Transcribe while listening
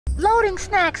Loading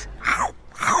snacks.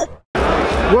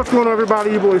 What's going on,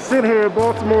 everybody? Your boy Sid here at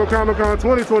Baltimore Comic Con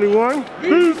 2021.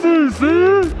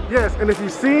 BCC! Yes, and if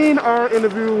you've seen our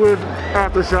interview with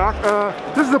AfterShock,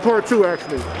 this is the part 2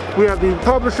 actually. We have the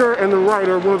publisher and the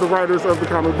writer, one of the writers of the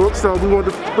comic book, so we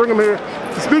wanted to bring him here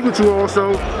to speak with you all.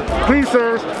 So please,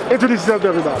 sirs, introduce yourself to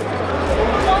everybody.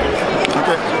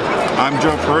 Okay, I'm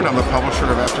Joe Pruett. I'm the publisher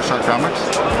of AfterShock Comics.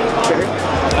 Okay.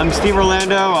 I'm Steve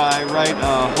Orlando. I write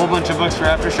a whole bunch of books for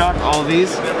AfterShock, all of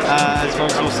these, as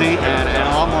folks will see, and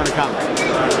a lot more to come.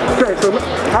 Okay, so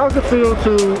how does it feel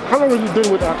how long have you been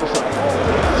with AfterShock?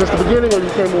 Since the beginning, or you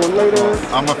came on later?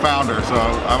 I'm a founder, so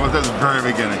I was at the very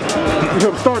beginning. You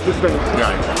helped start this thing.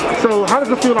 Yeah. So how does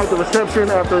it feel like the reception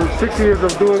after 6 years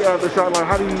of doing AfterShock? Like,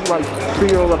 how do you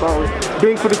feel about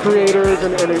being for the creators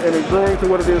and it growing to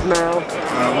what it is now?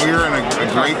 We're in a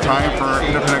great time for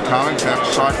independent comics.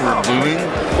 AfterShock, we're booming.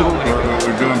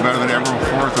 We're doing better than ever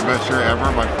before. It's the best year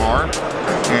ever by far,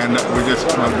 and we're just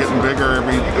getting bigger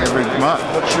every month.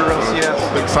 So it's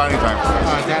an exciting time for us.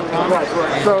 Right.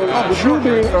 So with you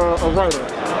being a writer,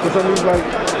 does that mean like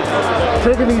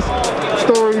taking these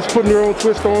stories, putting your own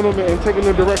twist on them, and taking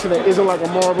them in a direction that isn't like a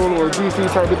Marvel or a DC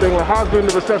type of thing? Like, how's been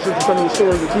the reception to some of the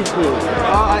stories that you've created?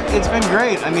 It's been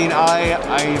great. I mean,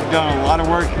 I've done a lot of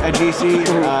work at DC,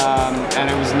 and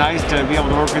it was nice to be able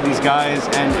to work with these guys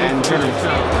and sort of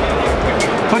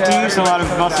put to use a lot of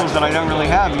muscles that I don't really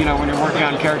have. You know, when you're working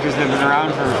on characters that have been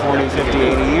around for 40, 50,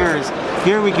 80 years,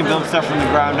 here we can build stuff from the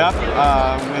ground up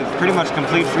with pretty much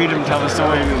complete freedom to tell the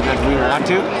story that we want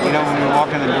to, you know, when we walk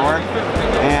in the door.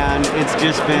 And it's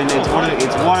just been, it's one of,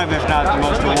 if not the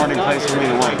most rewarding place for me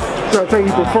to work. So I think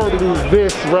you prefer to do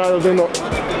this rather than the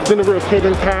real kid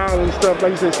and cow and stuff,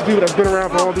 like you said, people that's been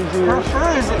around for all these years.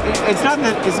 Prefer is, it's not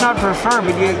prefer,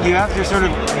 but you have to sort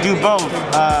of do both,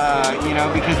 you know,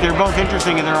 because they're both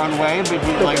interesting in their own way, but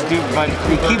but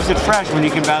it keeps it fresh when you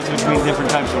can bounce between different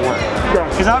types of work.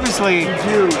 Because obviously,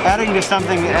 adding to a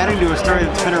story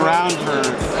that's been around for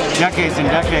decades and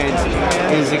decades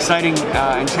is exciting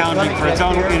and challenging in its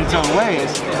own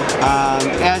ways,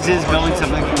 as is building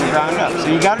something from the ground up. So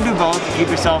you got to do both to keep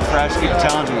yourself fresh, keep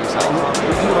challenging yourself.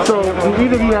 So do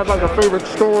either of you have like a favorite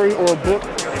story or a book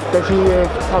that you have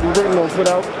probably written or put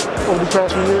out over the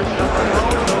past few years?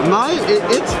 My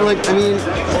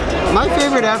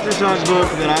favorite AfterShock book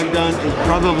that I've done is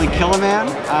probably Kill a Man,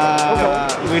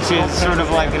 which is sort of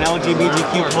like an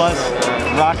LGBTQ plus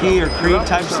Rocky or Creed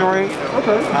type story.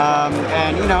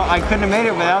 And you know, I couldn't have made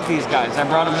it without these guys. I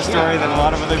brought them a story that a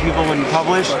lot of other people wouldn't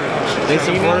publish. They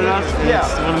supported us.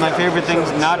 It's one of my favorite things,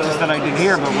 not just that I did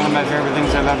here, but one of my favorite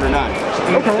things I've ever done.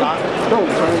 What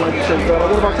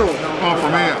about you? Well, for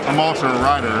me, I'm also a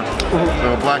writer.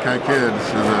 So Black Eyed Kids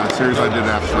is a series I did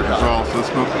AfterShock as well. So it's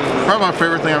probably my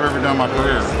favorite thing I've ever done in my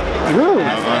career. Really?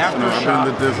 I've been in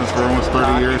the business for almost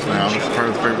 30 years now. This is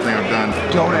probably the favorite thing I've done.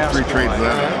 Three trades of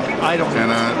that now.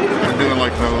 And I'm doing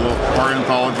like the little horror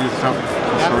anthologies and stuff,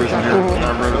 stories in here that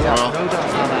I've wrote as well.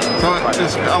 So I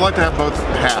like to have both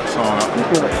hats on.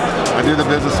 I do the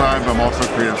business side, but I'm also the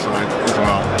creative side as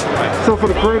well. So for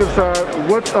the creative side,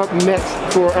 what's up next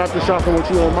for AfterShock and what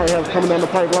you all might have coming down the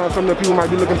pipeline, something that people might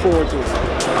be looking forward to? We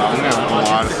have a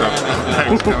lot of stuff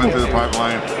that's coming through the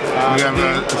pipeline. We have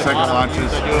the second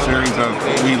launches series of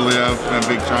We Live, a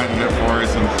big giant hit for us,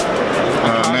 and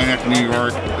Maniac New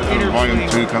York, Volume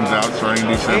 2 comes out starting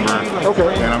December.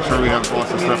 And I'm sure we have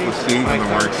lots of stuff with Steve in the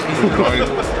works, which is always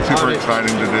super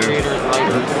exciting to do.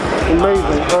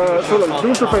 Amazing. So look,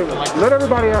 do us a favor. Let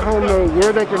everybody at home know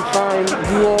where they can find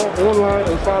you all online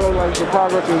and follow like the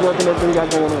progress and work and everything you got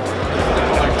going on.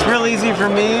 It's real easy for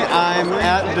me. I'm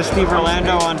at the Steve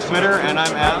Orlando on Twitter, and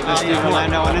I'm at the Steve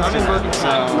Orlando on Instagram.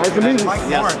 So nice and easy.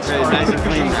 Yes, it's nice and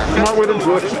clean there. Smart way to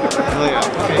do it.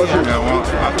 Yeah, well,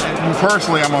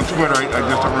 personally, I'm on Twitter. I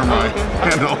just don't remember my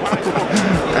handle,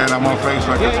 and I'm on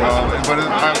Facebook as well. But it's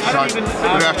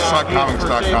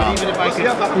AfterShockComics.com.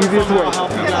 Easiest way.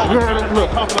 Look,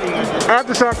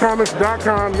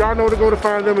 AfterShockComics.com. Y'all know to go to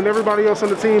find them and everybody else on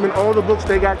the team and all the books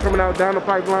they got coming out down the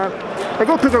pipeline. And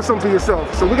go pick up something for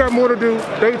yourself. So we got more to do.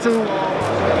 Day 2.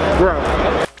 We're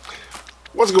out.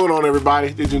 What's going on,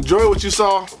 everybody? Did you enjoy what you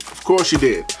saw? Of course you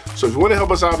did. So if you want to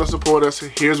help us out and support us,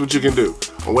 here's what you can do.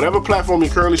 On whatever platform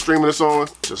you're currently streaming us on,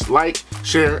 just like,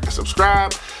 share, and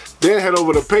subscribe. Then head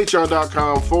over to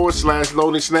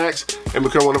patreon.com/loading snacks and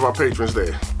become one of our patrons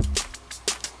there.